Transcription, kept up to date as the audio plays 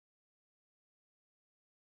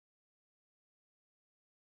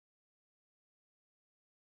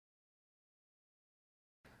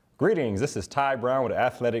Greetings, this is Ty Brown with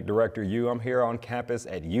Athletic Director U. I'm here on campus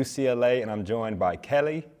at UCLA and I'm joined by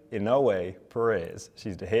Kelly Inouye-Perez.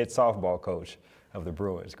 She's the head softball coach of the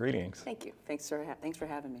Bruins. Greetings. Thank you. Thanks for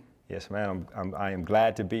having me. Yes, ma'am. I am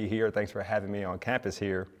glad to be here. Thanks for having me on campus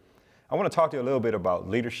here. I want to talk to you a little bit about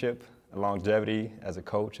leadership, longevity as a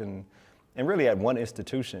coach, and really at one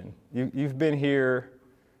institution. You've been here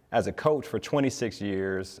as a coach for 26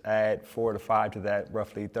 years, add 4 to 5 to that,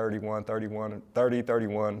 roughly 31,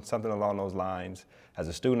 something along those lines, as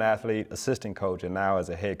a student athlete, assistant coach, and now as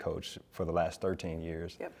a head coach for the last 13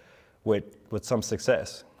 years. Yep. With some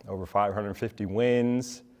success, over 550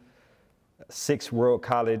 wins, 6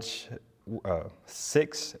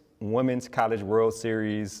 Women's College World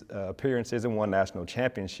Series appearances, and 1 national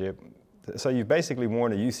championship. So you've basically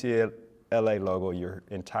worn the UCLA logo your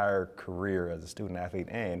entire career as a student athlete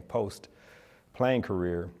and post-playing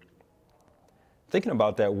career. Thinking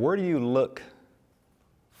about that, where do you look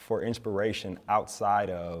for inspiration outside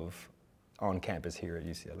of on campus here at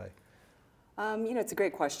UCLA? It's a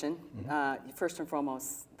great question. First and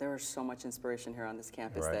foremost, there's so much inspiration here on this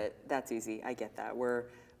campus that's easy. I get that. We're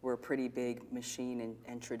a pretty big machine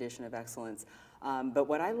and tradition of excellence. But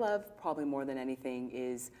what I love probably more than anything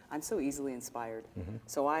is I'm so easily inspired.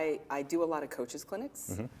 So I do a lot of coaches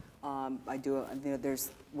clinics.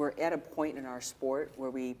 We're at a point in our sport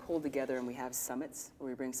where we pull together and we have summits where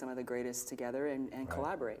we bring some of the greatest together and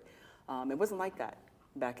collaborate. It wasn't like that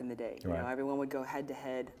back in the day. You know, everyone would go head to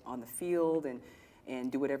head on the field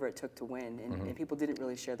and do whatever it took to win. And people didn't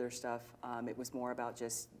really share their stuff. It was more about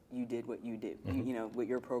just you did what you do, what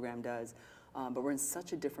your program does. But we're in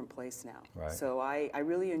such a different place now. So I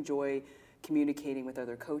really enjoy communicating with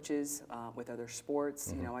other coaches, with other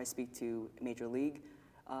sports. I speak to Major League,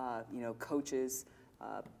 coaches,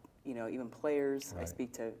 even players. I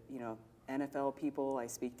speak to, NFL people. I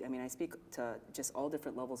speak to just all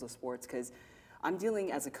different levels of sports because I'm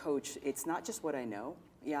dealing as a coach. It's not just what I know.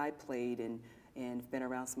 Yeah, I played and been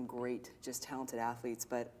around some great, just talented athletes,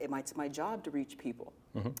 but it's my job to reach people.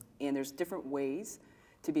 And there's different ways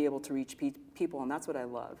to be able to reach people, and that's what I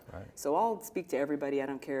love. So I'll speak to everybody. I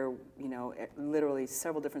don't care, literally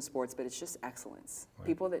several different sports, but it's just excellence.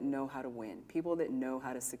 People that know how to win, people that know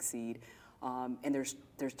how to succeed, and there's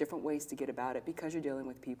different ways to get about it because you're dealing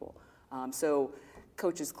with people. So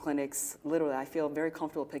coaches clinics, literally, I feel very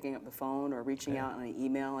comfortable picking up the phone or reaching out on an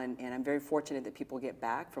email, and I'm very fortunate that people get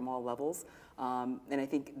back from all levels. And I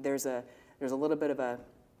think there's a little bit of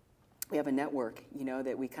we have a network,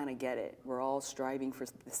 that we kind of get it. We're all striving for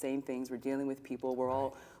the same things. We're dealing with people. We're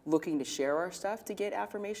all looking to share our stuff to get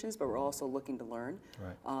affirmations, but we're also looking to learn.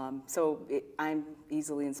 I'm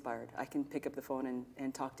easily inspired. I can pick up the phone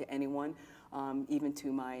and talk to anyone, even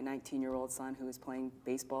to my 19-year-old son who is playing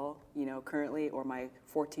baseball, currently, or my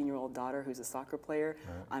 14-year-old daughter who's a soccer player.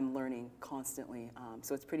 I'm learning constantly.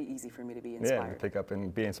 So it's pretty easy for me to be inspired. Yeah, pick up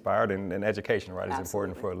and be inspired, and education, is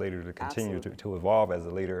important for a leader to continue to evolve as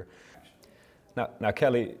a leader. Now,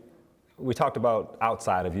 Kelly, we talked about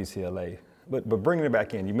outside of UCLA, but bringing it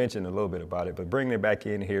back in, you mentioned a little bit about it, but bringing it back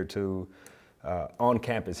in here to on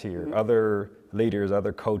campus here, other leaders,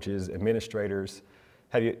 other coaches, administrators,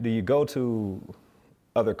 do you go to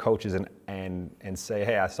other coaches and say,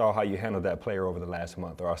 hey, I saw how you handled that player over the last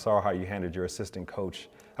month, or I saw how you handled your assistant coach?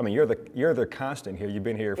 I mean, you're the constant here. You've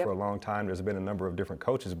been here for a long time. There's been a number of different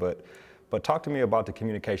coaches, but talk to me about the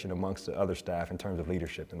communication amongst the other staff in terms of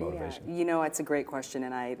leadership and motivation. Yeah, it's a great question,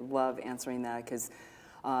 and I love answering that because,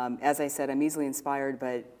 as I said, I'm easily inspired,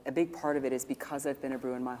 but a big part of it is because I've been a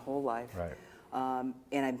Bruin my whole life, and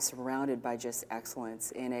I'm surrounded by just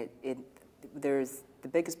excellence. And the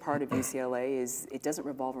biggest part of UCLA is it doesn't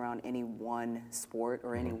revolve around any one sport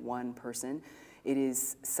or any one person. It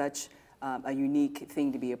is such a unique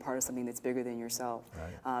thing to be a part of something that's bigger than yourself.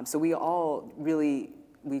 So we all really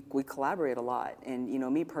we collaborate a lot, and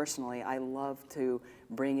me personally, I love to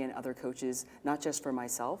bring in other coaches, not just for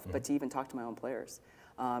myself, but to even talk to my own players,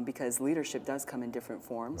 because leadership does come in different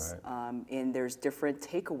forms, and there's different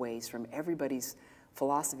takeaways from everybody's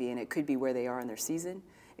philosophy, and it could be where they are in their season,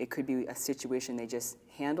 it could be a situation they just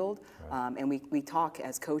handled, and we talk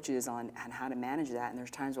as coaches on how to manage that, and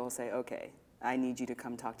there's times where I'll say, okay, I need you to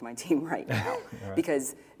come talk to my team right now,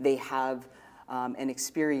 because they have an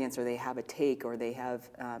experience, or they have a take, or they have,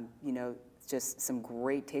 just some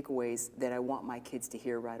great takeaways that I want my kids to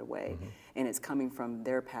hear right away. And it's coming from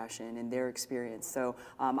their passion and their experience. So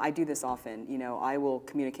I do this often. I will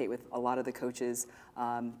communicate with a lot of the coaches.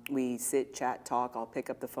 We sit, chat, talk. I'll pick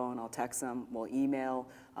up the phone. I'll text them. We'll email.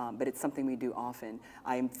 But it's something we do often.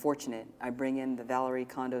 I am fortunate. I bring in the Valerie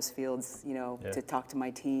Condos Fields, to talk to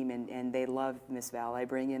my team, and they love Miss Val. I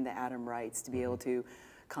bring in the Adam Wrights to be able to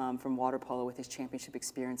come from water polo with his championship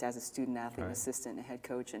experience as a student athlete, and assistant and head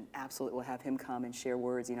coach, and absolutely will have him come and share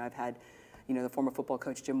words. You know, I've had, you know, the former football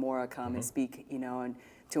coach Jim Mora come and speak, you know, and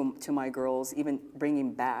to my girls, even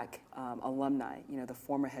bringing back alumni. You know, the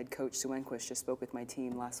former head coach Sue Enquist just spoke with my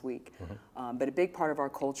team last week. But a big part of our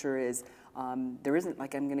culture is there isn't,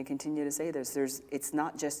 like I'm going to continue to say this, it's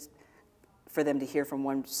not just for them to hear from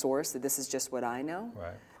one source that this is just what I know.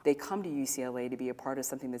 Right. They come to UCLA to be a part of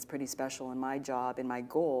something that's pretty special, and my job and my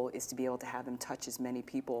goal is to be able to have them touch as many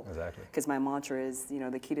people. Exactly. Because my mantra is, you know,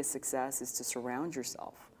 the key to success is to surround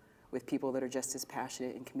yourself with people that are just as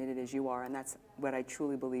passionate and committed as you are, and that's what I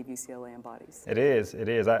truly believe UCLA embodies. It is, it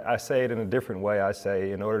is. I say it in a different way. I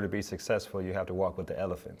say in order to be successful, you have to walk with the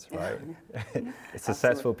elephants, right?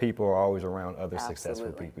 Successful people are always around other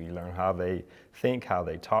successful people. You learn how they think, how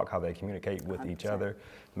they talk, how they communicate with 100%. Each other,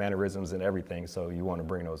 mannerisms and everything, so you want to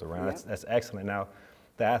bring those around. That's excellent. Now,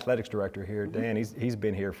 the athletics director here, Dan, he's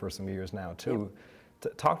been here for some years now too.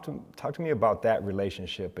 Talk to me about that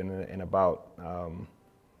relationship and about,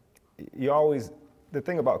 the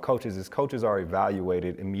thing about coaches is coaches are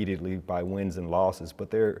evaluated immediately by wins and losses,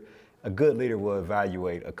 but a good leader will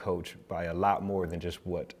evaluate a coach by a lot more than just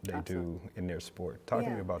what they do in their sport. Talk to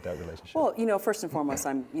me about that relationship. Well, you know, first and foremost,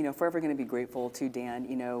 I'm, you know, forever going to be grateful to Dan.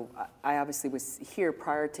 You know, I obviously was here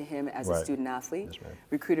prior to him as a student athlete,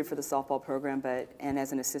 recruited for the softball program, and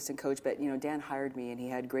as an assistant coach. But you know, Dan hired me, and he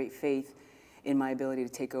had great faith in my ability to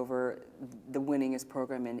take over the winningest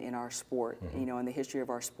program in our sport, you know, in the history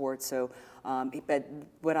of our sport. So, but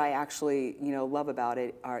what I actually, you know, love about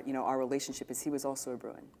it, our relationship is he was also a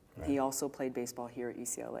Bruin. He also played baseball here at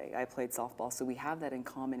UCLA. I played softball, so we have that in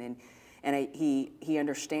common. And he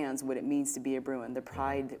understands what it means to be a Bruin, the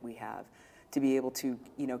pride that we have to be able to,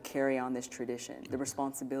 you know, carry on this tradition, the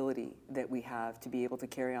responsibility that we have to be able to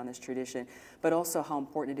carry on this tradition, but also how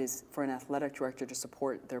important it is for an athletic director to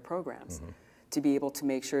support their programs. To be able to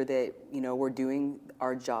make sure that, you know, we're doing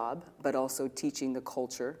our job, but also teaching the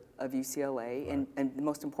culture of UCLA. And the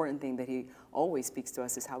most important thing that he always speaks to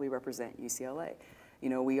us is how we represent UCLA. You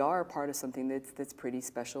know, we are a part of something that's pretty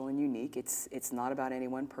special and unique. It's not about any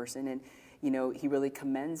one person. And, you know, he really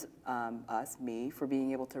commends me, for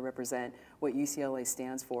being able to represent what UCLA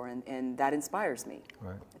stands for. And that inspires me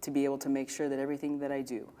to be able to make sure that everything that I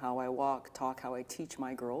do, how I walk, talk, how I teach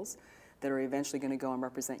my girls, that are eventually going to go and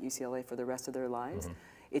represent UCLA for the rest of their lives,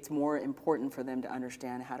 it's more important for them to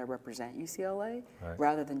understand how to represent UCLA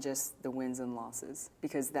rather than just the wins and losses,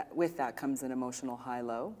 because with that comes an emotional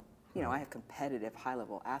high-low. You know, I have competitive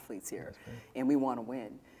high-level athletes here, and we want to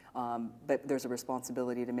win. But there's a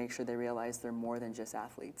responsibility to make sure they realize they're more than just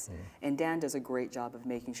athletes. And Dan does a great job of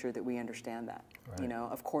making sure that we understand that. You know,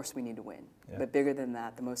 of course we need to win. But bigger than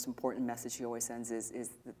that, the most important message he always sends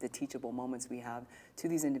is the teachable moments we have to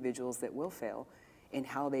these individuals that will fail, and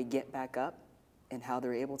how they get back up and how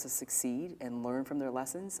they're able to succeed and learn from their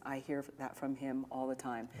lessons. I hear that from him all the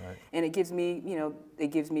time. And it gives me, you know, it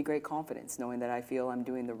gives me great confidence knowing that I feel I'm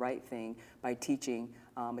doing the right thing by teaching.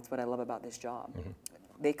 It's what I love about this job.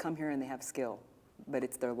 They come here and they have skill, but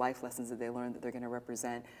it's their life lessons that they learn that they're going to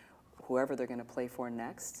represent whoever they're going to play for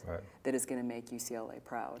next that is going to make UCLA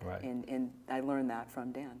proud. And I learned that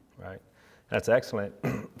from Dan. That's excellent.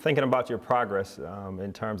 Thinking about your progress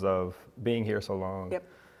in terms of being here so long,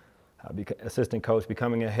 assistant coach,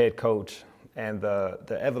 becoming a head coach, and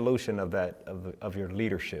the evolution of that, of your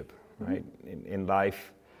leadership, right? In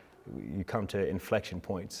life, you come to inflection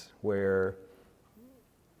points where,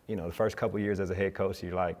 you know, the first couple of years as a head coach,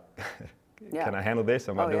 you're like, can I handle this?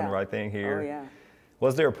 Am I doing the right thing here?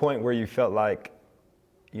 Was there a point where you felt like,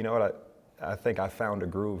 you know what, I think I found a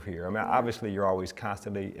groove here? I mean, obviously you're always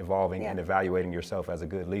constantly evolving and evaluating yourself as a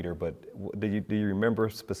good leader, but do you remember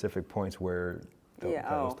specific points where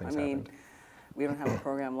those things happened? We don't have a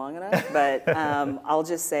program long enough, but I'll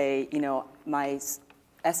just say, you know, my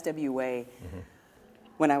SWA,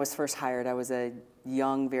 when I was first hired, I was a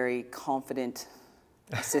young, very confident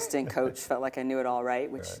assistant coach, felt like I knew it all,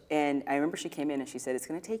 and I remember she came in and she said, it's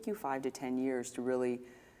going to take you 5 to 10 years to really,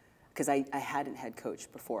 because I hadn't head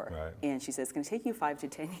coached before, and she said, it's going to take you 5 to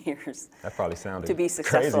 10 years that probably sounded to be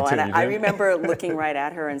successful. Crazy and I remember looking right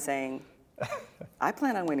at her and saying, I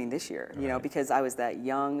plan on winning this year, you know, because I was that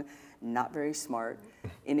young, not very smart,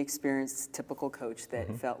 inexperienced, typical coach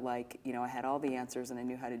that felt like, you know, I had all the answers and I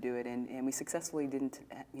knew how to do it. And we successfully didn't,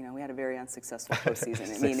 you know, we had a very unsuccessful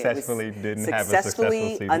postseason. I mean,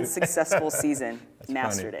 successfully unsuccessful season,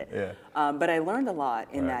 mastered it. But I learned a lot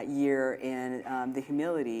in that year, and the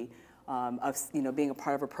humility of, you know, being a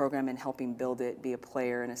part of a program and helping build it, be a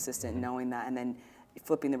player, an assistant, knowing that, and then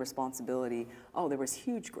flipping the responsibility. Oh, there was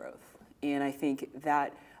huge growth. And I think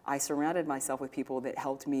that I surrounded myself with people that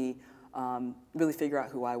helped me really figure out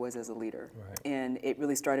who I was as a leader. Right. And it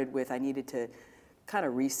really started with I needed to kind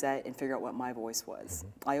of reset and figure out what my voice was.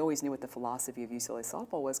 I always knew what the philosophy of UCLA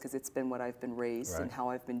Softball was because it's been what I've been raised and how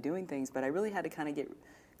I've been doing things, but I really had to kind of get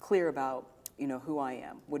clear about who I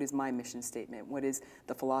am, what is my mission statement, what is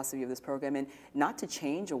the philosophy of this program, and not to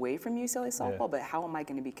change away from UCLA Softball, but how am I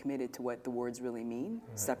going to be committed to what the words really mean,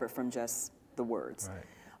 separate from just the words. Right.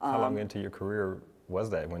 How long into your career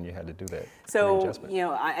was that when you had to do that? So,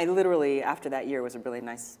 I literally, after that year, was a really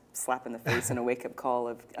nice slap in the face and a wake-up call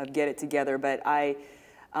of get it together, but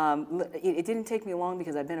it didn't take me long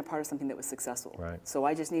because I've been a part of something that was successful. Right. So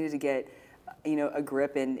I just needed to get a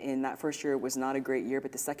grip, and in that first year it was not a great year,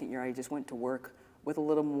 but the second year I just went to work with a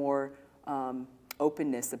little more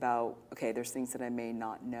openness about, okay, there's things that I may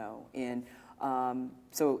not know. And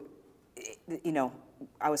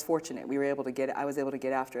I was fortunate. I was able to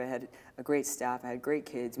get after it. I had a great staff. I had great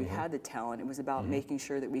kids. We had the talent. It was about making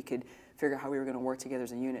sure that we could figure out how we were going to work together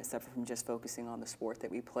as a unit, separate from just focusing on the sport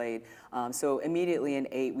that we played. So immediately in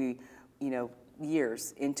 8,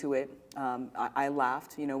 years into it, I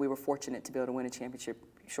laughed. We were fortunate to be able to win a championship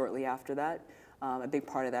shortly after that. A big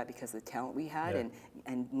part of that because of the talent we had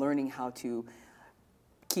and learning how to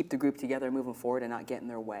keep the group together and moving forward and not get in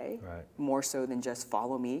their way, more so than just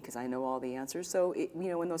follow me because I know all the answers. So,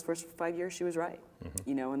 in those first 5 years, she was right.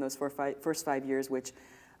 In those first 5 years, which,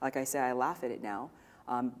 like I say, I laugh at it now,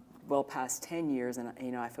 well past 10 years,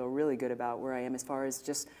 and, I feel really good about where I am as far as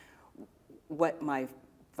just what my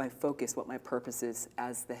focus, what my purpose is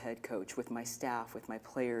as the head coach with my staff, with my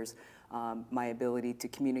players, my ability to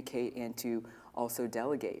communicate and to also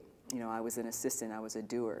delegate. I was an assistant, I was a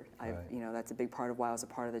doer. That's a big part of why I was a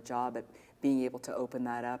part of the job, but being able to open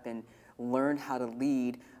that up and learn how to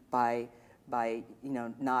lead by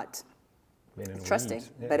not trusting,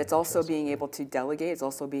 but it's also being able to delegate. It's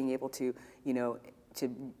also being able to,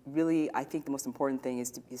 to really, I think the most important thing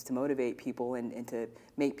is to motivate people and to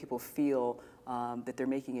make people feel that they're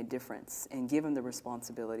making a difference and give them the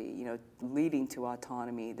responsibility, leading to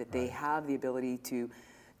autonomy, that they have the ability to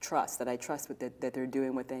trust, that I trust that they're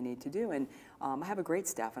doing what they need to do. And I have a great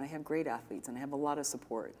staff, and I have great athletes, and I have a lot of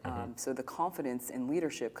support. So the confidence and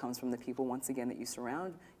leadership comes from the people, once again, that you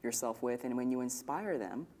surround yourself with. And when you inspire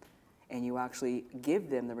them and you actually give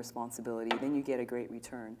them the responsibility, then you get a great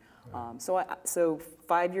return. So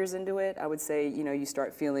 5 years into it, I would say, you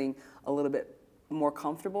start feeling a little bit more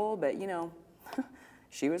comfortable, but,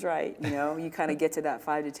 she was right. You kind of get to that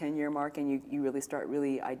 5 to 10 year mark, and you really start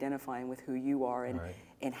identifying with who you are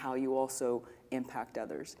and how you also impact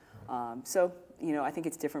others. I think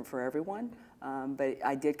it's different for everyone, but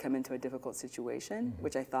I did come into a difficult situation,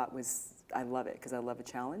 which I thought I love it because I love a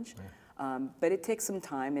challenge. But it takes some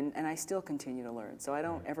time, and I still continue to learn. So I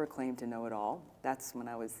don't ever claim to know it all. That's when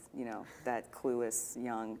I was, that clueless,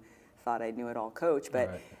 young, thought I knew it all coach,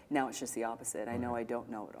 but now it's just the opposite. I know I don't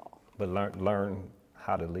know it all. But learn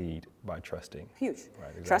how to lead by trusting. Huge. Right,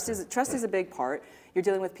 exactly. Trust is a big part. You're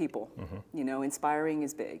dealing with people. Inspiring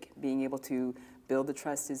is big. Being able to build the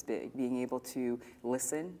trust is big. Being able to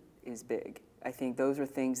listen is big. I think those are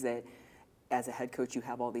things that, as a head coach, you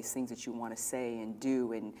have all these things that you want to say and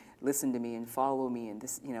do and listen to me and follow me and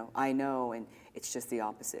this, I know, and it's just the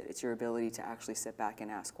opposite. It's your ability to actually sit back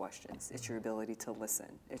and ask questions. It's your ability to listen.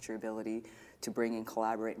 It's your ability to bring and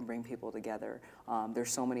collaborate and bring people together.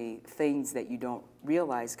 There's so many things that you don't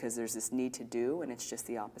realize because there's this need to do, and it's just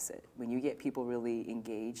the opposite. When you get people really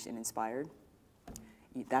engaged and inspired,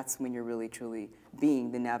 that's when you're really truly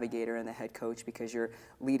being the navigator and the head coach, because you're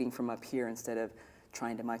leading from up here instead of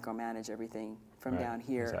trying to micromanage everything from down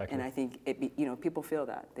here. Exactly. And I think people feel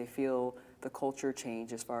that. They feel the culture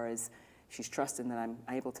change as far as she's trusting that I'm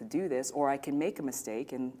able to do this, or I can make a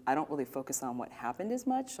mistake, and I don't really focus on what happened as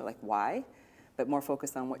much, so like why, but more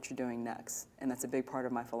focused on what you're doing next. And that's a big part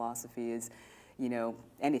of my philosophy is,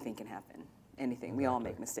 anything can happen. Anything. We all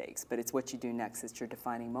make mistakes, but it's what you do next that's your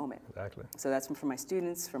defining moment. Exactly. So that's for my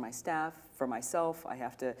students, for my staff, for myself. I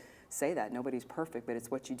have to say that nobody's perfect, but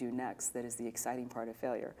it's what you do next that is the exciting part of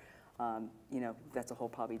failure. That's a whole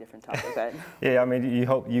probably different topic. But yeah, I mean,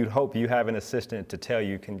 you'd hope you have an assistant to tell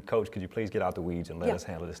you, Coach, could you please get out the weeds and let us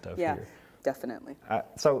handle this stuff here? Yeah, definitely.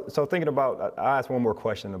 So thinking about, I asked one more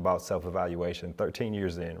question about self-evaluation. 13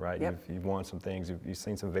 years in, right? Yep. You've won some things, you've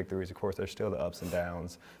seen some victories. Of course, there's still the ups and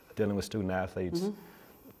downs, dealing with student athletes.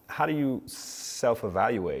 How do you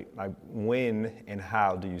self-evaluate? Like, when and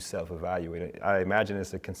how do you self-evaluate? I imagine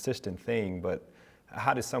it's a consistent thing, but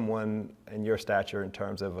how does someone in your stature, in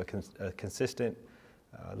terms of a consistent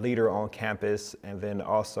leader on campus, and then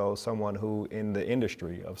also someone who in the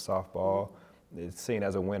industry of softball is seen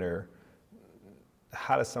as a winner,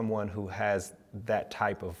 how does someone who has that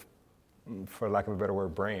type of, for lack of a better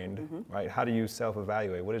word, brand, right? How do you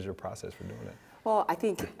self-evaluate? What is your process for doing that? Well, I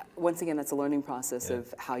think, once again, that's a learning process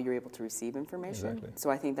of how you're able to receive information. Exactly. So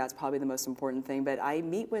I think that's probably the most important thing. But I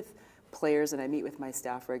meet with players and I meet with my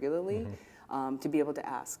staff regularly to be able to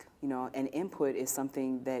ask. You know, and input is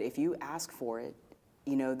something that if you ask for it,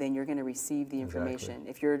 you know, then you're going to receive the information.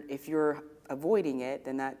 If you're avoiding it,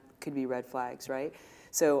 then that could be red flags, right?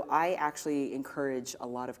 So I actually encourage a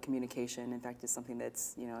lot of communication. In fact, it's something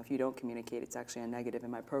that's, you know, if you don't communicate, it's actually a negative in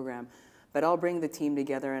my program. But I'll bring the team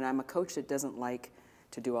together, and I'm a coach that doesn't like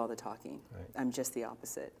to do all the talking. Right. I'm just the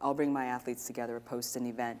opposite. I'll bring my athletes together, post an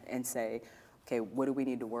event, and say, okay, what do we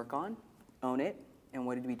need to work on? Own it, and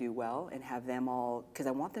what did we do well? And have them all, because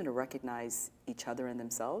I want them to recognize each other and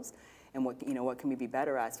themselves, and what, you know, what can we be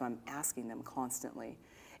better at? So I'm asking them constantly.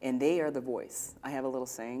 And they are the voice. I have a little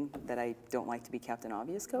saying that I don't like to be Captain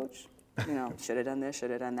Obvious coach. You know, should have done this, should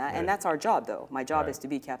have done that. Right. And that's our job, though. My job is to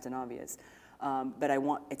be Captain Obvious. But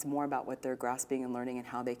it's more about what they're grasping and learning and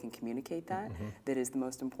how they can communicate that that is the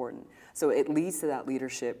most important. So it leads to that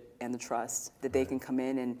leadership and the trust that they can come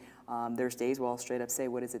in and there's days where I'll straight up say,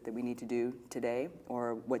 what is it that we need to do today?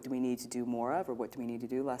 Or what do we need to do more of? Or what do we need to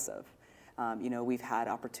do less of? You know, we've had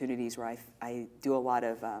opportunities where I do a lot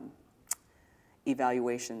of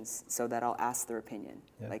evaluations so that I'll ask their opinion.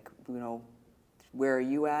 Like, you know, where are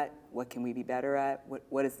you at? What can we be better at?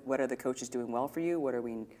 What are the coaches doing well for you?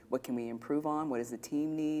 What can we improve on? What does the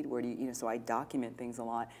team need? Where do you know? So I document things a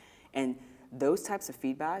lot, and those types of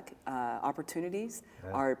feedback opportunities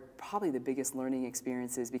are probably the biggest learning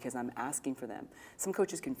experiences because I'm asking for them. Some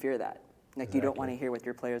coaches can fear that, like you don't want to hear what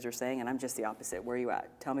your players are saying, and I'm just the opposite. Where are you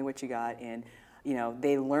at? Tell me what you got, and you know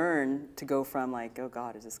they learn to go from like, oh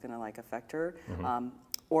God, is this going to like affect her?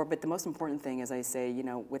 But the most important thing is I say, you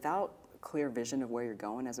know, without clear vision of where you're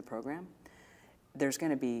going as a program, there's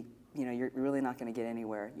going to be, you know, you're really not going to get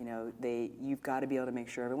anywhere. You know, you've got to be able to make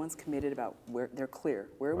sure everyone's committed about where they're clear.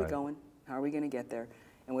 Where are we going? How are we going to get there?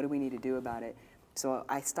 And what do we need to do about it? So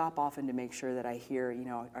I stop often to make sure that I hear, you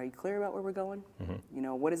know, are you clear about where we're going? You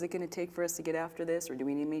know, what is it going to take for us to get after this, or do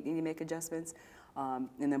we need to make adjustments? And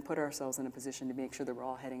then put ourselves in a position to make sure that we're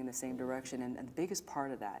all heading in the same direction. And the biggest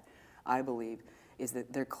part of that, I believe, is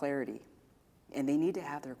that their clarity. And they need to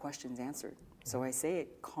have their questions answered. So I say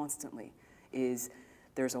it constantly, is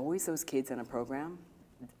there's always those kids in a program,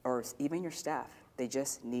 or even your staff, they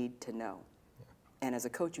just need to know. And as a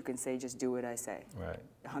coach, you can say, just do what I say. Right.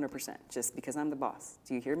 100%, just because I'm the boss.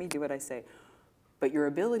 Do you hear me? Do what I say. But your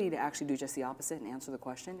ability to actually do just the opposite and answer the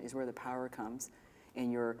question is where the power comes. And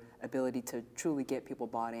your ability to truly get people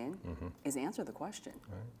bought in is answer the question.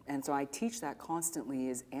 Right. And so I teach that constantly,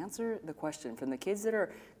 is answer the question. From the kids that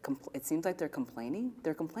are, it seems like they're complaining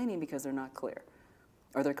because they're not clear.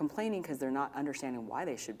 Or they're complaining because they're not understanding why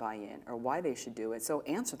they should buy in or why they should do it. So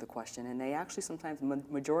answer the question. And they actually sometimes,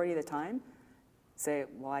 majority of the time, say,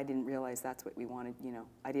 well, I didn't realize that's what we wanted, you know,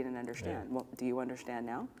 I didn't understand. Well, do you understand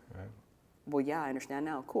now? Right. Well, yeah, I understand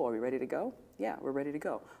now. Cool, are we ready to go? Yeah, we're ready to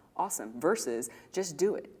go. Awesome. Versus just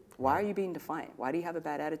do it. Why are you being defiant? Why do you have a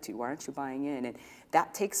bad attitude? Why aren't you buying in? And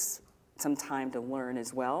that takes some time to learn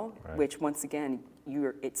as well, which once again,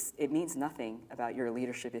 it means nothing about your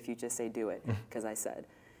leadership if you just say do it, because I said.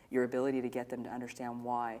 Your ability to get them to understand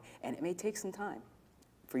why, and it may take some time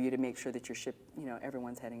for you to make sure that your ship, you know,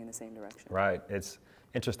 everyone's heading in the same direction. Right. It's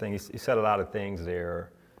interesting. You said a lot of things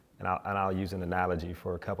there. And I'll use an analogy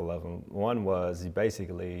for a couple of them. One was you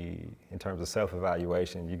basically, in terms of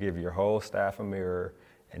self-evaluation, you give your whole staff a mirror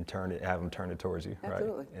and have them turn it towards you,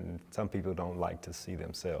 Absolutely. Right? And some people don't like to see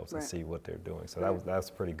themselves and see what they're doing. So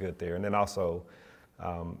that's pretty good there. And then also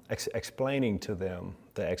explaining to them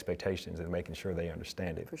the expectations and making sure they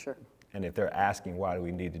understand it. For sure. And if they're asking why do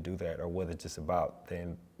we need to do that or what it's just about,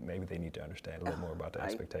 then maybe they need to understand a little more about the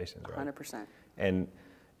expectations, right? 100%. And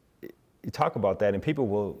you talk about that, and people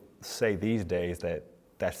will say these days that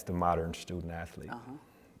that's the modern student athlete.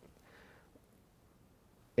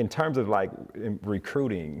 In terms of like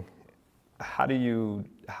recruiting, how do you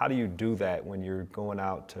do that when you're going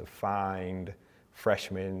out to find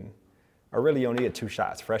freshmen, or really you only get two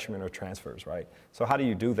shots, freshmen or transfers, right? So how do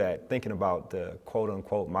you do that, thinking about the quote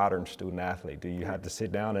unquote modern student athlete? Do you have to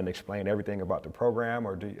sit down and explain everything about the program,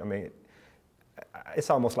 or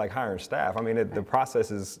it's almost like hiring staff. I mean, the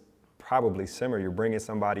process is probably similar. You're bringing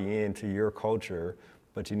somebody into your culture,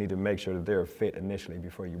 but you need to make sure that they're a fit initially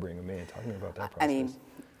before you bring them in. Talk to me about that process. I mean,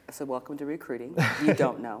 so welcome to recruiting. You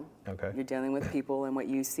don't know. Okay. You're dealing with people, and what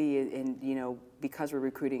you see, and you know, because we're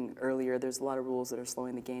recruiting earlier, there's a lot of rules that are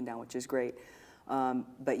slowing the game down, which is great.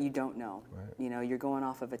 but you don't know. Right. You know, you're going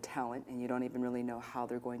off of a talent, and you don't even really know how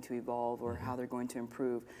they're going to evolve or how they're going to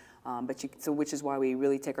improve. So which is why we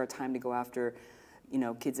really take our time to go after, you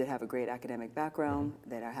know, kids that have a great academic background,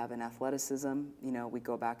 that have an athleticism. You know, we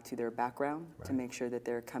go back to their background to make sure that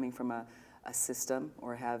they're coming from a system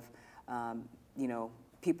or have, you know,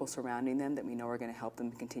 people surrounding them that we know are going to help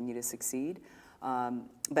them continue to succeed.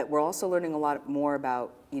 But we're also learning a lot more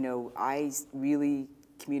about, you know, I really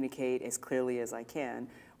communicate as clearly as I can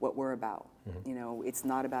what we're about. You know, it's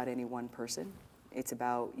not about any one person. It's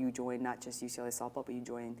about you join not just UCLA Softball, but you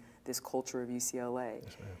join this culture of UCLA.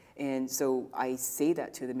 Yes, and so I say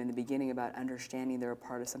that to them in the beginning about understanding they're a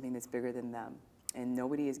part of something that's bigger than them. And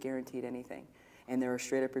nobody is guaranteed anything. And there are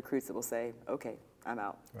straight up recruits that will say, okay, I'm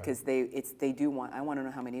out. Because they do want, I want to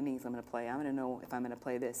know how many innings I'm going to play. I'm going to know if I'm going to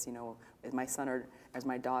play this, you know, is my son or is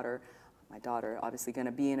my daughter obviously going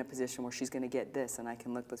to be in a position where she's going to get this, and I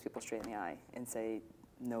can look those people straight in the eye and say,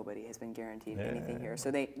 nobody has been guaranteed anything here.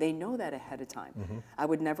 So they know that ahead of time. I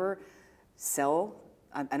would never sell,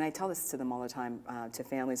 and I tell this to them all the time, to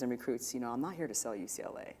families and recruits, you know, I'm not here to sell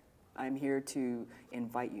UCLA. I'm here to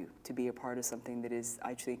invite you to be a part of something that is,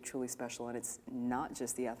 I think, truly special, and it's not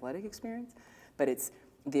just the athletic experience, but it's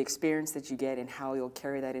the experience that you get and how you'll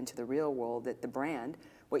carry that into the real world, that the brand,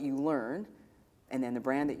 what you learn, and then the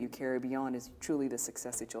brand that you carry beyond is truly the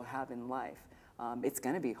success that you'll have in life. It's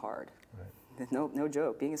going to be hard. No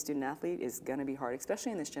joke. Being a student athlete is going to be hard,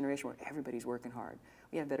 especially in this generation where everybody's working hard.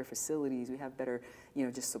 We have better facilities. We have better, you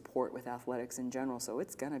know, just support with athletics in general. So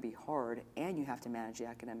it's going to be hard, and you have to manage the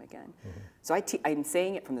academic end. So I'm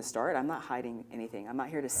saying it from the start. I'm not hiding anything. I'm not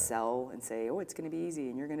here to sell and say, oh, it's going to be easy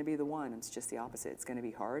and you're going to be the one. It's just the opposite. It's going to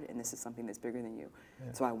be hard, and this is something that's bigger than you.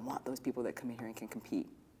 So I want those people that come in here and can compete.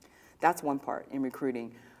 That's one part in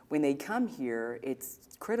recruiting. When they come here, it's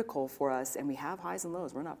critical for us, and we have highs and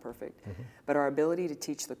lows. We're not perfect, but our ability to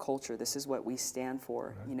teach the culture, this is what we stand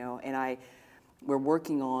for, you know, and we're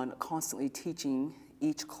working on constantly teaching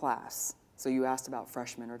each class. So you asked about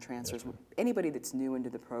freshmen or transfers, anybody that's new into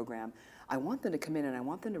the program, I want them to come in and I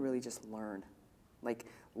want them to really just learn,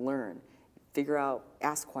 figure out,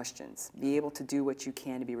 ask questions, be able to do what you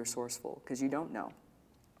can to be resourceful, because you don't know.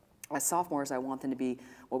 As sophomores, I want them to be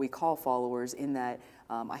what we call followers, in that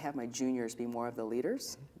I have my juniors be more of the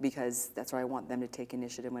leaders, because that's where I want them to take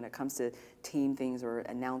initiative. When it comes to team things or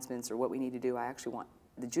announcements or what we need to do, I actually want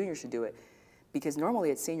the juniors to do it, because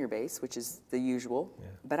normally it's senior base, which is the usual,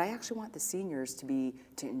 but I actually want the seniors to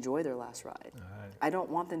enjoy their last ride. I don't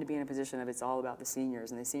want them to be in a position of it's all about the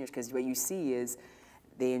seniors, because what you see is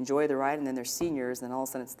they enjoy the ride, and then they're seniors, and all of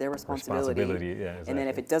a sudden it's their responsibility. And then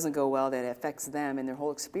if it doesn't go well, then it affects them, and their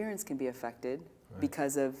whole experience can be affected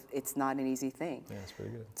because of it's not an easy thing. Yeah, that's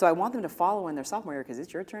pretty good. So I want them to follow in their sophomore year, because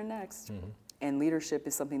it's your turn next. And leadership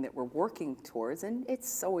is something that we're working towards, and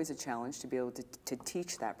it's always a challenge to be able to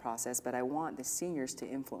teach that process, but I want the seniors to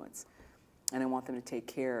influence, and I want them to take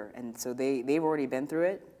care. And so they've already been through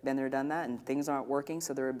it, been there, done that, and things aren't working,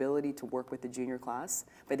 so their ability to work with the junior class,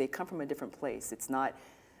 but they come from a different place. It's not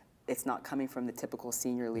coming from the typical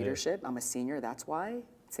senior leadership. I'm a senior, that's why.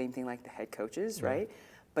 Same thing like the head coaches, right?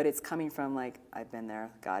 But it's coming from like, I've been there,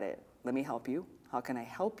 got it. Let me help you. How can I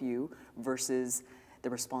help you? Versus the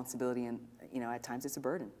responsibility, and you know, at times it's a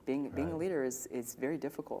burden. Being a leader is very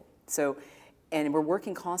difficult. So, and we're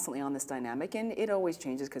working constantly on this dynamic, and it always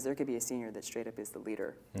changes, because there could be a senior that straight up is the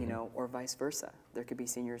leader, you know, or vice versa. There could be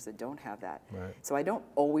seniors that don't have that. So I don't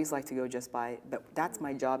always like to go just by, but that's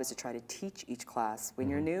my job, is to try to teach each class. When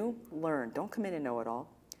you're new, learn. Don't come in and know it all.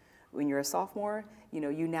 When you're a sophomore, you know,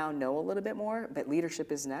 you now know a little bit more, but leadership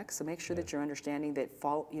is next. So make sure that you're understanding that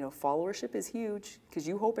followership is huge, because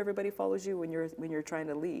you hope everybody follows you when you're trying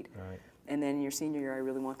to lead. And then in your senior year, I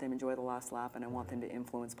really want them to enjoy the last lap, and I want them to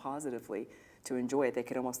influence positively to enjoy it. They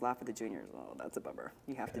could almost laugh at the juniors. Oh, that's a bummer.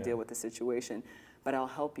 You have to deal with the situation, but I'll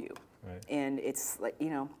help you. And it's like,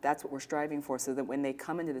 you know, that's what we're striving for, so that when they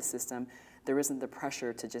come into the system, there isn't the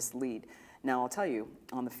pressure to just lead. Now, I'll tell you,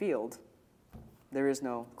 on the field, there is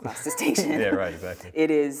no class distinction. Exactly.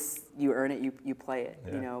 It is, you earn it, you play it,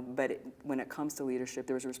 you know. But when it comes to leadership,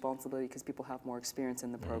 there's a responsibility, because people have more experience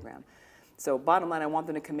in the program. So bottom line, I want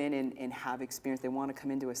them to come in and have experience. They want to come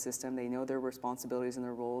into a system. They know their responsibilities and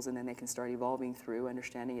their roles, and then they can start evolving through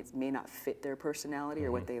understanding it may not fit their personality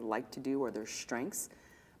or what they like to do or their strengths,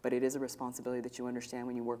 but it is a responsibility that you understand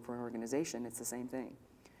when you work for an organization. It's the same thing.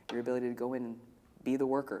 Your ability to go in and be the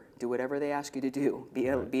worker, do whatever they ask you to do, be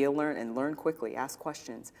a learn quickly, ask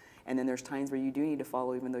questions. And then there's times where you do need to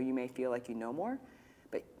follow, even though you may feel like you know more.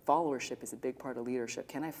 But followership is a big part of leadership.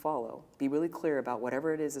 Can I follow? Be really clear about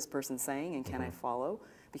whatever it is this person's saying, and can I follow?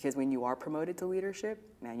 Because when you are promoted to leadership,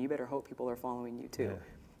 man, you better hope people are following you too. Yeah.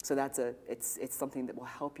 So it's something that will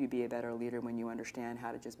help you be a better leader when you understand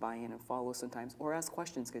how to just buy in and follow sometimes, or ask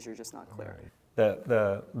questions because you're just not clear. Right.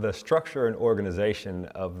 The structure and organization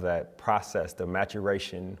of that process, the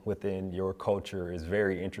maturation within your culture is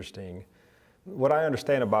very interesting. What I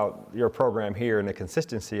understand about your program here and the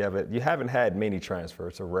consistency of it, you haven't had many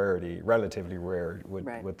transfers, a rarity, relatively rare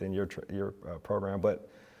within your program, but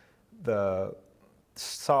the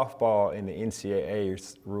softball and the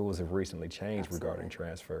NCAA rules have recently changed regarding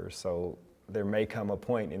transfers. So there may come a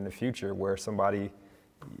point in the future where somebody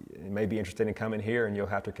may be interested in coming here and you'll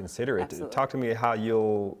have to consider it. Absolutely. Talk to me how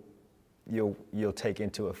you'll take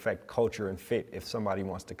into effect culture and fit if somebody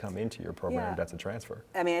wants to come into your program that's a transfer.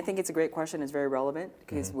 I mean, I think it's a great question. It's very relevant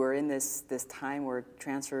because we're in this time where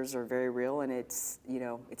transfers are very real and it's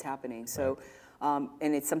happening. So,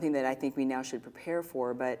 and it's something that I think we now should prepare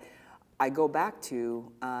for. But I go back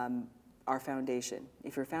to our foundation.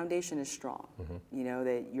 If your foundation is strong,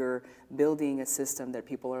 that you're building a system that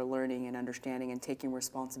people are learning and understanding and taking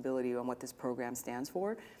responsibility on what this program stands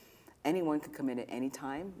for, anyone can come in at any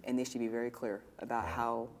time, and they should be very clear about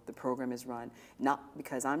how the program is run. Not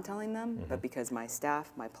because I'm telling them, but because my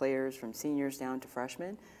staff, my players, from seniors down to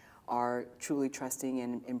freshmen, are truly trusting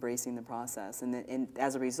and embracing the process. And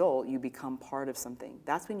as a result, you become part of something.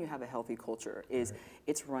 That's when you have a healthy culture,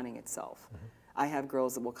 it's running itself. I have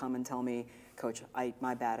girls that will come and tell me, Coach,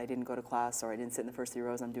 my bad, I didn't go to class, or I didn't sit in the first 3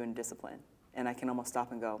 rows, I'm doing discipline. And I can almost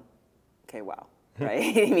stop and go, okay, wow.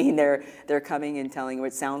 Right? I mean, they're coming and telling you,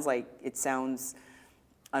 it sounds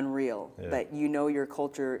unreal, but your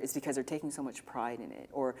culture is because they're taking so much pride in it,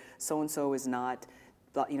 or so-and-so is not,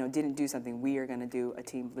 didn't do something, we are going to do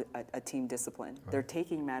a team discipline. Right. They're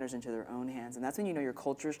taking matters into their own hands, and that's when you know your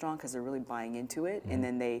culture is strong, because they're really buying into it, and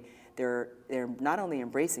then they're not only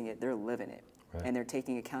embracing it, they're living it. Right. And they're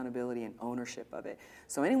taking accountability and ownership of it.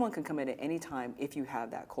 So anyone can come in at any time if you have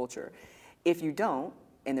that culture. If you don't,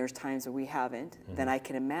 and there's times where we haven't, then I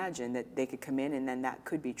can imagine that they could come in and then that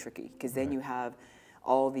could be tricky, because then you have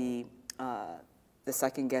all the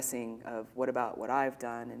second guessing of what about what I've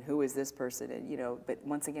done and who is this person, and but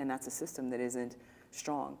once again, that's a system that isn't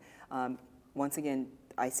strong. Once again,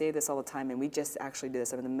 I say this all the time, and we just actually did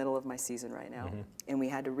this. I'm in the middle of my season right now, and we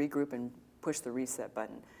had to regroup and push the reset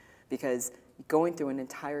button, because going through an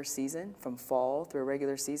entire season from fall through a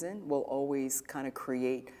regular season will always kind of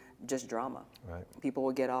create just drama. Right. People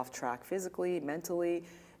will get off track physically, mentally.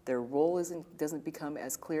 Their role doesn't become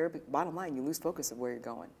as clear. But bottom line, you lose focus of where you're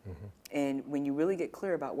going. And when you really get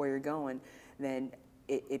clear about where you're going, then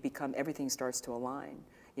everything starts to align.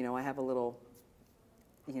 I have a little,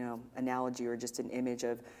 analogy or just an image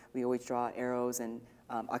of, we always draw arrows, and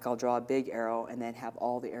I'll draw a big arrow and then have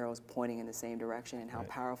all the arrows pointing in the same direction, and how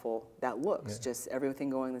powerful that looks, just everything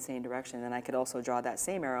going in the same direction. And then I could also draw that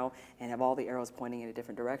same arrow and have all the arrows pointing in a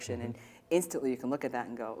different direction, and instantly you can look at that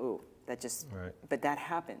and go, ooh, that just, but that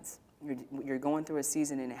happens. You're going through a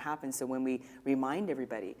season and it happens. So when we remind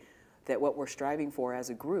everybody that what we're striving for as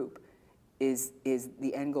a group is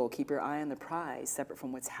the end goal, keep your eye on the prize separate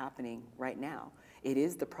from what's happening right now. It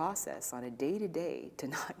is the process on a day-to-day to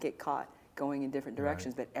not get caught going in different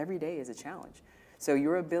directions, but every day is a challenge. So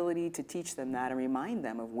your ability to teach them that and remind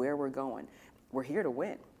them of where we're going. We're here to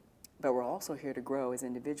win, but we're also here to grow as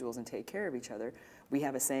individuals and take care of each other. We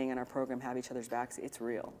have a saying in our program, have each other's backs. It's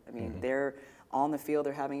real. I mean, they're on the field,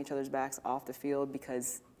 they're having each other's backs, off the field,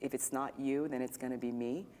 because if it's not you, then it's going to be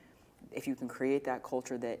me. If you can create that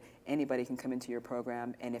culture that anybody can come into your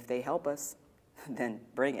program, and if they help us, then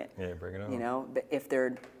bring it. Yeah, bring it on. But if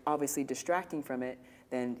they're obviously distracting from it,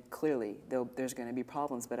 then clearly there's going to be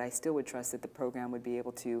problems. But I still would trust that the program would be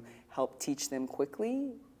able to help teach them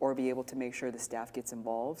quickly, or be able to make sure the staff gets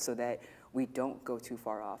involved so that we don't go too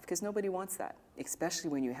far off. Because nobody wants that, especially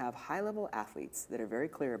when you have high-level athletes that are very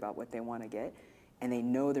clear about what they want to get, and they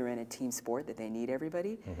know they're in a team sport that they need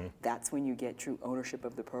everybody. That's when you get true ownership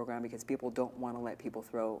of the program, because people don't want to let people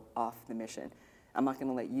throw off the mission. I'm not going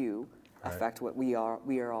to let you affect what we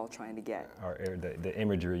are all trying to get. The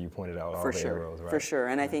imagery you pointed out, all the arrows, right? For sure,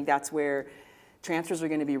 and I think that's where transfers are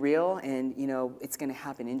going to be real, and it's going to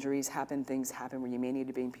happen. Injuries happen, things happen where you may need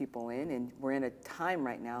to bring people in, and we're in a time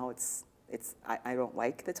right now. I don't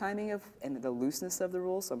like the timing and the looseness of the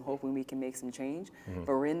rules, so I'm hoping we can make some change. But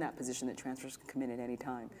we're in that position that transfers can come in at any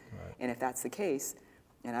time, and if that's the case,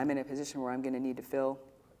 and I'm in a position where I'm going to need to fill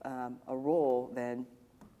a role, then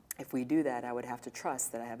if we do that, I would have to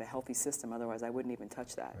trust that I have a healthy system. Otherwise, I wouldn't even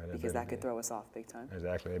touch that, because that could throw us off big time.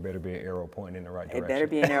 Exactly. It better be an arrow pointing in the right direction. It better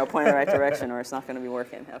be an arrow pointing in the right direction, or it's not going to be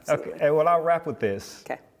working. Absolutely. Okay. Well, I'll wrap with this.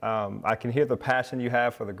 Okay. I can hear the passion you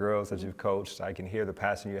have for the girls that you've coached. I can hear the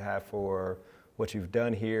passion you have for what you've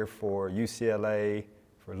done here for UCLA,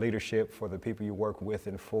 for leadership, for the people you work with,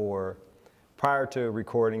 and for. Prior to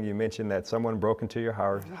recording, you mentioned that someone broke into your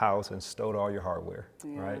house and stole all your hardware,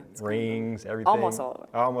 right? Rings, everything. Almost all of it.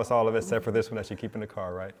 Almost all of it, except for this one that you keep in the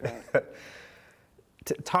car, right?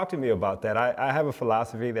 Talk to me about that. I have a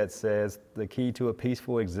philosophy that says the key to a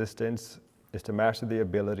peaceful existence is to master the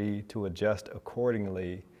ability to adjust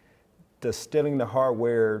accordingly. Does stealing the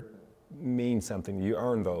hardware mean something? You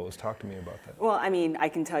earn those. Talk to me about that. Well, I mean, I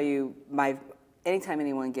can tell you, anytime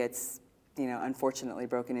anyone gets unfortunately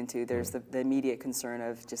broken into, there's the immediate concern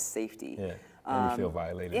of just safety. Yeah, and you feel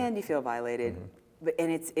violated. And you feel violated. But,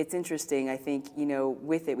 and it's interesting, I think,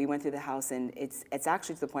 with it, we went through the house, and it's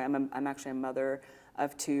actually to the point, I'm actually a mother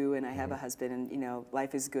of 2, and I have a husband, and,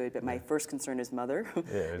 life is good, but my first concern is mother.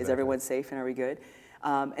 Is everyone safe, and are we good?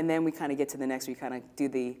 And then we kind of get to the next, we kind of do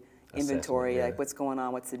the inventory, like what's going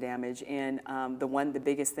on, what's the damage, and the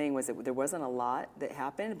biggest thing was that there wasn't a lot that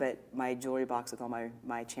happened, but my jewelry box with all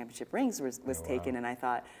my championship rings was taken, and I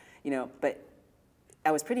thought, but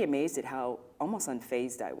I was pretty amazed at how almost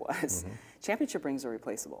unfazed I was. Championship rings are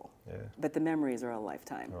replaceable, but the memories are a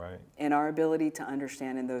lifetime, and our ability to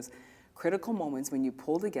understand in those critical moments when you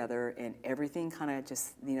pull together and everything kind of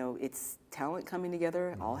just, it's talent coming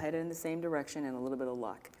together, all headed in the same direction, and a little bit of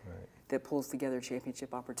luck. That pulls together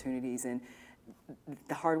championship opportunities. And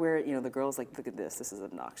the hardware, the girls like, look at this is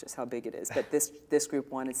obnoxious how big it is, but this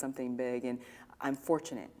group wanted something big, and I'm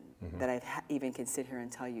fortunate that I even can sit here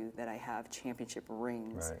and tell you that I have championship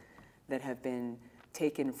rings that have been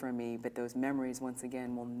taken from me, but those memories once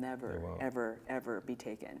again will never, ever, ever be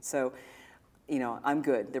taken. So, I'm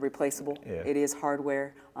good. They're replaceable. It is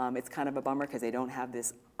hardware. It's kind of a bummer because they don't have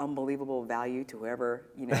this unbelievable value to whoever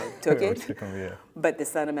took it. But the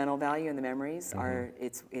sentimental value and the memories are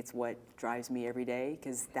it's what drives me every day,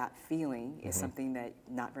 because that feeling is something that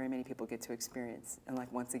not very many people get to experience. And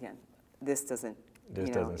like, once again, this doesn't.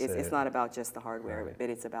 It's not about just the hardware, but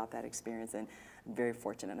it's about that experience. And I'm very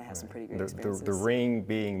fortunate. I have some pretty great experiences. The ring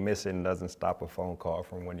being missing doesn't stop a phone call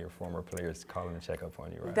from one of your former players calling to check up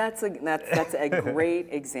on you, right? That's a great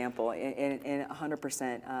example, and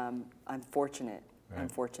 100%. I'm fortunate. I'm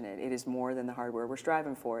fortunate. It is more than the hardware. We're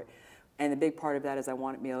striving for it. And the big part of that is I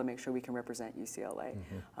want to be able to make sure we can represent UCLA.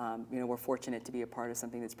 We're fortunate to be a part of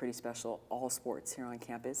something that's pretty special. All sports here on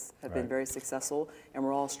campus have been very successful, and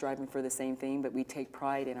we're all striving for the same thing, but we take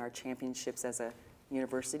pride in our championships as a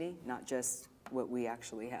university, not just what we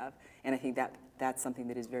actually have. And I think that's something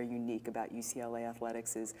that is very unique about UCLA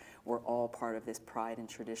athletics, is we're all part of this pride and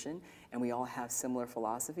tradition, and we all have similar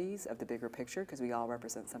philosophies of the bigger picture, because we all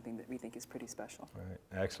represent something that we think is pretty special.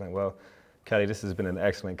 Excellent. Well, Kelly, this has been an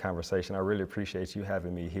excellent conversation. I really appreciate you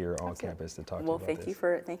having me here on campus to talk to you about this.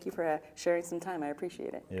 Well, thank you for sharing some time. I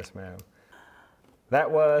appreciate it. Yes, ma'am. That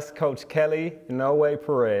was Coach Kelly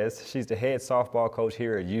Inouye-Perez. She's the head softball coach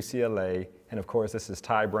here at UCLA. And of course, this is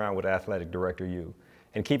Ty Brown with Athletic Director U.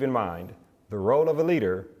 And keep in mind, the role of a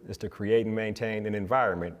leader is to create and maintain an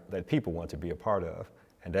environment that people want to be a part of.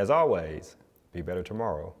 And as always, be better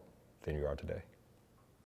tomorrow than you are today.